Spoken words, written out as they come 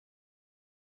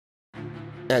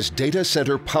As data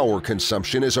center power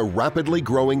consumption is a rapidly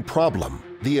growing problem,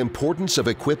 the importance of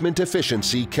equipment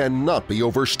efficiency cannot be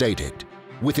overstated.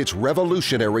 With its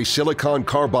revolutionary silicon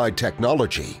carbide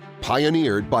technology,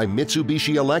 pioneered by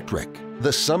Mitsubishi Electric,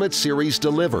 the Summit Series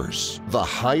delivers the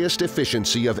highest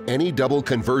efficiency of any double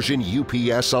conversion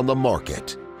UPS on the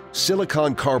market.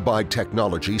 Silicon carbide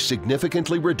technology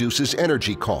significantly reduces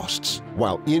energy costs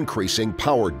while increasing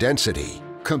power density.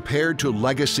 Compared to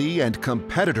legacy and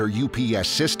competitor UPS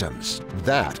systems,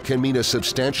 that can mean a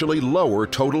substantially lower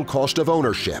total cost of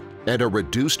ownership and a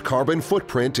reduced carbon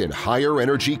footprint in higher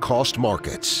energy cost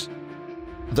markets.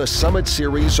 The Summit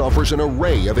Series offers an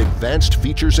array of advanced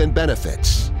features and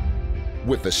benefits,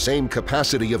 with the same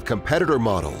capacity of competitor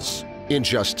models in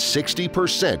just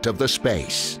 60% of the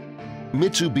space.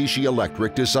 Mitsubishi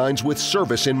Electric designs with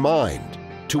service in mind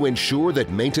to ensure that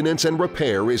maintenance and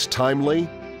repair is timely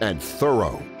and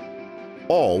thorough,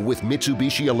 all with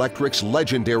Mitsubishi Electric's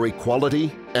legendary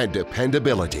quality and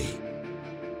dependability.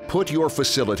 Put your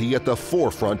facility at the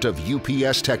forefront of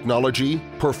UPS technology,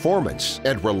 performance,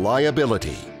 and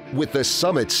reliability with the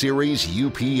Summit Series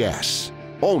UPS,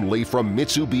 only from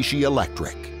Mitsubishi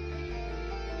Electric.